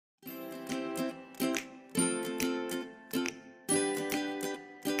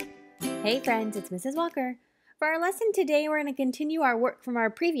Hey friends, it's Mrs. Walker. For our lesson today, we're going to continue our work from our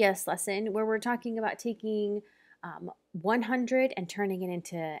previous lesson where we're talking about taking 100 and turning it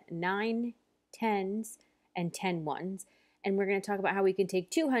into 9 tens and 10 ones. And we're going to talk about how we can take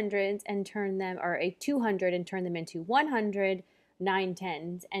 200s and turn them, or a 200 and turn them into 100, 9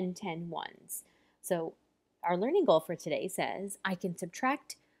 tens, and 10 ones. So our learning goal for today says, I can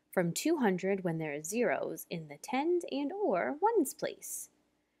subtract from 200 when there are zeros in the tens and or ones place.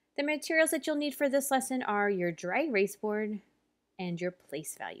 The materials that you'll need for this lesson are your dry erase board and your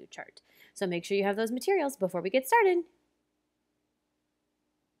place value chart. So make sure you have those materials before we get started.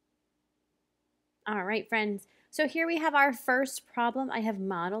 All right, friends. So here we have our first problem. I have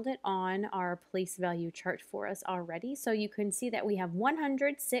modeled it on our place value chart for us already. So you can see that we have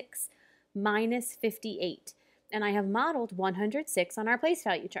 106 minus 58. And I have modeled 106 on our place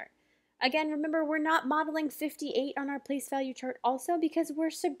value chart. Again, remember, we're not modeling 58 on our place value chart also because we're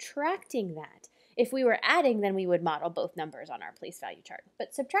subtracting that. If we were adding, then we would model both numbers on our place value chart.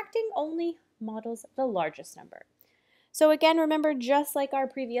 But subtracting only models the largest number. So again, remember, just like our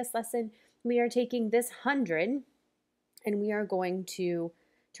previous lesson, we are taking this 100 and we are going to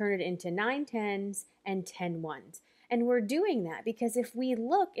turn it into 9 tens and 10 ones. And we're doing that because if we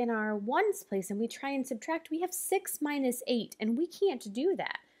look in our ones place and we try and subtract, we have 6 minus 8, and we can't do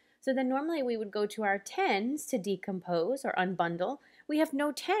that. So then normally we would go to our tens to decompose or unbundle. We have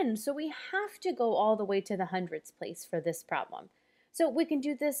no tens, so we have to go all the way to the hundreds place for this problem. So we can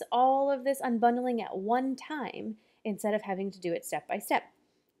do all of this unbundling at one time instead of having to do it step by step.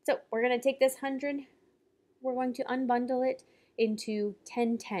 So we're going to take this 100, we're going to unbundle it into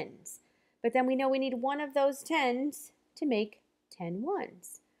 10 tens. But then we know we need one of those tens to make 10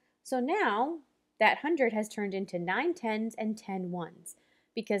 ones. So now that 100 has turned into 9 tens and 10 ones.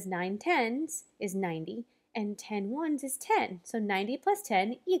 Because 9 tens is 90 and 10 ones is 10. So 90 plus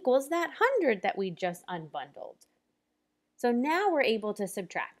 10 equals that 100 that we just unbundled. So now we're able to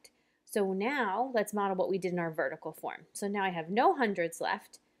subtract. So now let's model what we did in our vertical form. So now I have no hundreds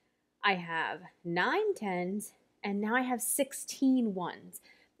left. I have 9 tens and now I have 16 ones.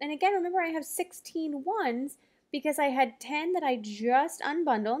 And again, remember, I have 16 ones because I had 10 that I just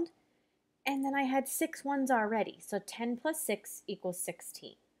unbundled. And then I had 6 ones already, so 10 plus 6 equals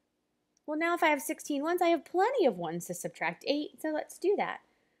 16. Well, now if I have 16 ones, I have plenty of ones to subtract 8, so let's do that.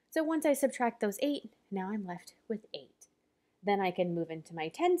 So once I subtract those 8, now I'm left with 8. Then I can move into my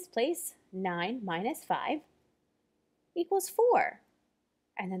tens place. 9 minus 5 equals 4.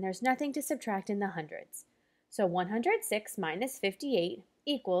 And then there's nothing to subtract in the hundreds. So 106 minus 58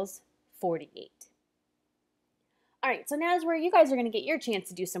 equals 48. All right, so now is where you guys are going to get your chance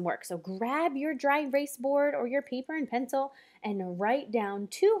to do some work. So grab your dry erase board or your paper and pencil and write down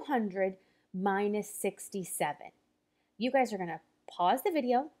 200 minus 67. You guys are going to pause the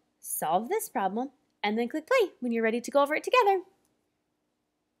video, solve this problem, and then click play when you're ready to go over it together.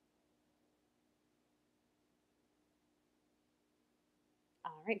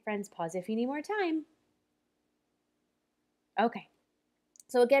 All right, friends, pause if you need more time. Okay,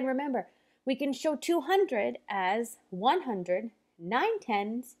 so again, remember, we can show 200 as 100, 9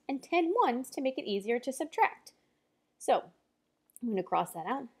 tens, and 10 ones to make it easier to subtract. So I'm going to cross that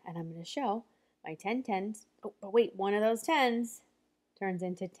out, and I'm going to show my 10 tens. Oh, but wait, one of those tens turns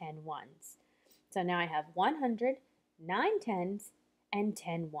into 10 ones. So now I have 100, 9 tens, and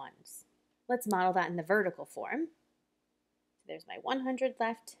 10 ones. Let's model that in the vertical form. So there's my 100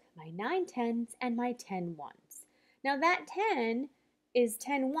 left, my 9 tens, and my 10 ones. Now that 10 is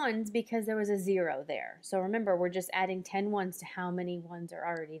 10 ones because there was a 0 there. So remember, we're just adding 10 ones to how many ones are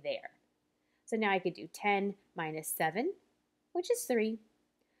already there. So now I could do 10 minus 7, which is 3.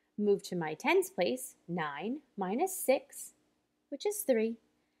 Move to my tens place, 9 minus 6, which is 3.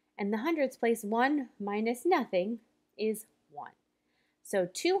 And the hundreds place, 1 minus nothing is 1. So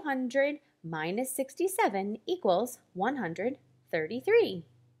 200 minus 67 equals 133.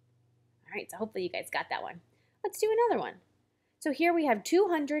 All right, so hopefully you guys got that one. Let's do another one. So here we have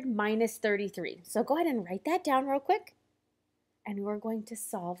 200 minus 33. So go ahead and write that down real quick. And we're going to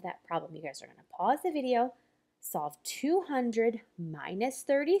solve that problem. You guys are going to pause the video, solve 200 minus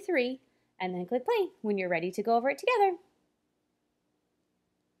 33, and then click play when you're ready to go over it together.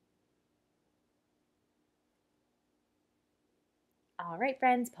 All right,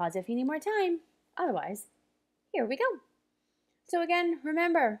 friends, pause if you need more time. Otherwise, here we go. So again,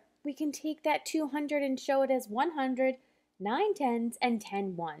 remember, we can take that 200 and show it as 100, 9 tens, and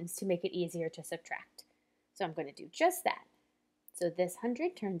 10 ones to make it easier to subtract. So I'm going to do just that. So this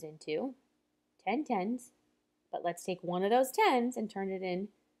 100 turns into 10 tens, but let's take one of those tens and turn it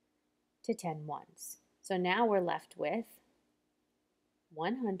into 10 ones. So now we're left with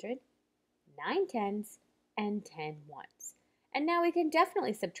 100, 9 tens, and 10 ones. And now we can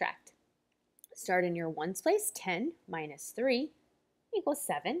definitely subtract. Start in your ones place, 10 minus 3 equals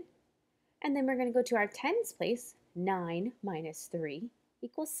 7. And then we're going to go to our tens place, 9 minus 3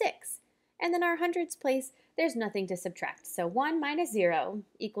 equals 6. And then our hundreds place, there's nothing to subtract. So 1 minus 0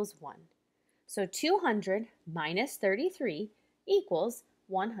 equals 1. So 200 minus 33 equals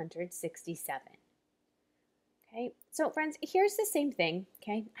 167. Okay, so friends, here's the same thing,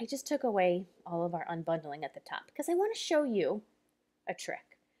 okay? I just took away all of our unbundling at the top because I want to show you a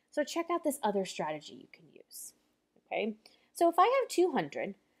trick. So check out this other strategy you can use, okay? So if I have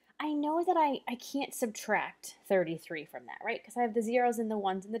 200, I know that I can't subtract 33 from that, right? Because I have the zeros and the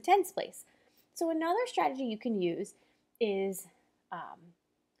ones in the tens place. So another strategy you can use is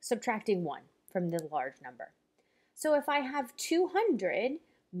subtracting 1 from the large number. So if I have 200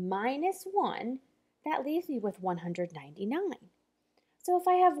 minus 1, that leaves me with 199. So if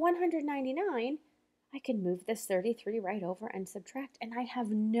I have 199, I can move this 33 right over and subtract, and I have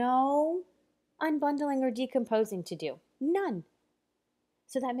no unbundling or decomposing to do. None.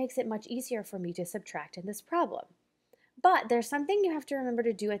 So that makes it much easier for me to subtract in this problem. But there's something you have to remember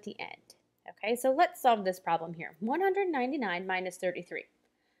to do at the end. Okay, so let's solve this problem here. 199 minus 33.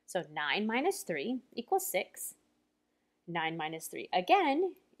 So 9 minus 3 equals 6. 9 minus 3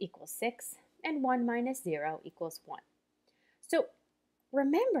 again equals 6. And 1 minus 0 equals 1. So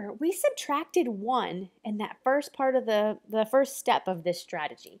remember, we subtracted 1 in that first part of the first step of this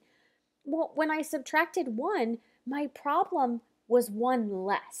strategy. Well, when I subtracted 1, my problem was 1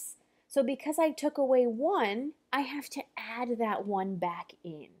 less. So because I took away 1, I have to add that 1 back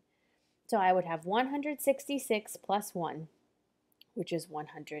in. So I would have 166 plus 1, which is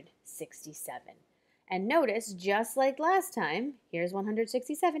 167. And notice, just like last time, here's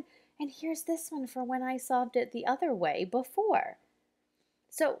 167, and here's this one for when I solved it the other way before.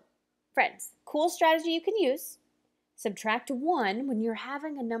 So, friends, cool strategy you can use. Subtract 1 when you're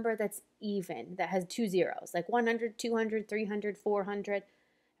having a number that's even, that has 2 zeros, like 100, 200, 300, 400.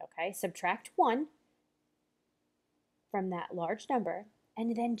 Okay, subtract 1 from that large number,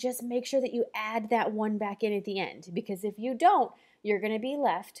 and then just make sure that you add that 1 back in at the end, because if you don't, you're going to be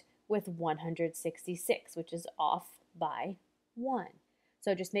left with 166, which is off by 1.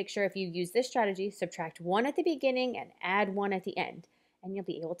 So just make sure if you use this strategy, subtract 1 at the beginning and add 1 at the end, and you'll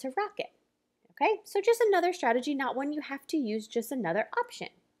be able to rock it. Okay, so just another strategy, not one you have to use, just another option.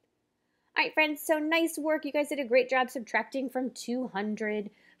 All right, friends, so nice work. You guys did a great job subtracting from 200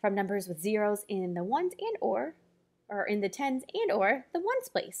 from numbers with zeros in the ones and or in the tens and or the ones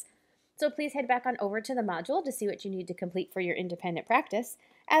place. So please head back on over to the module to see what you need to complete for your independent practice.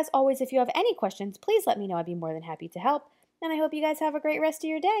 As always, if you have any questions, please let me know. I'd be more than happy to help. And I hope you guys have a great rest of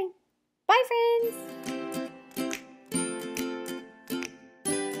your day. Bye, friends!